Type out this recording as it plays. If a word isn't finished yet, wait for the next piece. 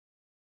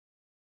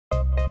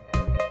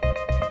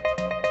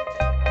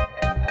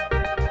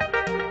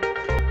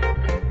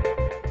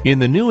In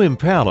the new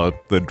Impala,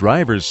 the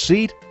driver's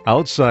seat,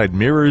 outside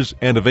mirrors,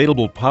 and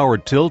available power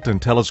tilt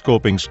and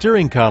telescoping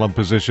steering column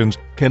positions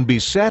can be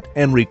set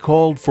and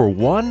recalled for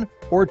one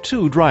or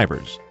two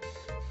drivers.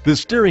 The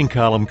steering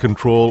column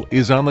control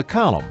is on the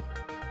column,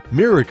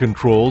 mirror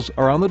controls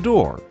are on the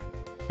door,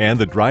 and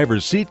the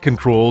driver's seat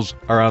controls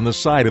are on the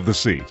side of the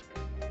seat.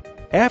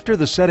 After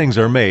the settings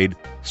are made,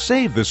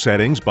 save the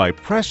settings by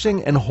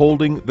pressing and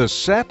holding the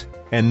Set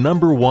and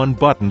Number 1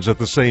 buttons at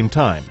the same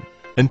time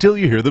until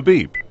you hear the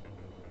beep.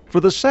 For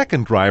the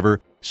second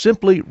driver,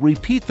 simply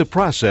repeat the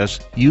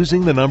process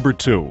using the number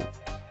 2.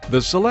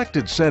 The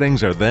selected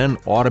settings are then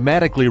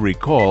automatically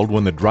recalled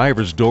when the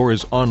driver's door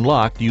is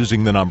unlocked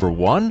using the number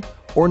 1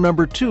 or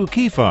number 2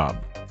 key fob.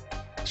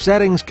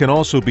 Settings can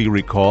also be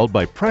recalled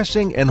by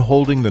pressing and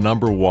holding the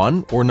number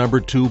 1 or number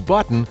 2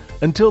 button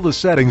until the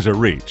settings are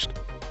reached.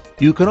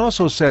 You can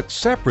also set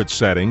separate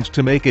settings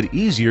to make it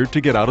easier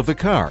to get out of the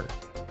car.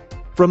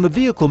 From the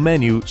vehicle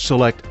menu,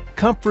 select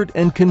Comfort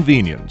and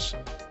Convenience.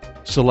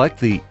 Select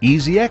the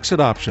Easy Exit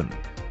option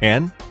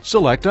and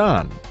select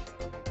On.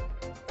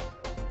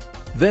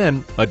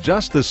 Then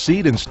adjust the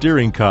seat and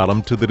steering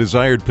column to the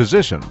desired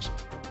positions.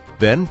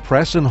 Then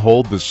press and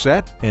hold the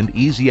Set and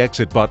Easy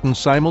Exit buttons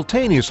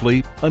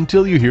simultaneously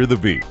until you hear the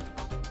beep.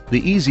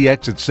 The Easy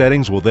Exit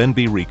settings will then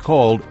be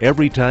recalled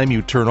every time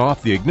you turn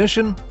off the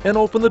ignition and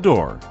open the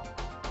door.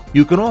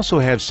 You can also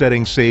have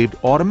settings saved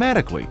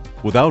automatically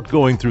without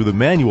going through the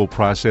manual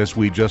process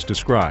we just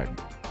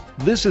described.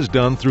 This is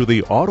done through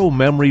the Auto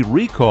Memory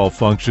Recall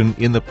function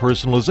in the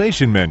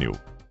Personalization menu.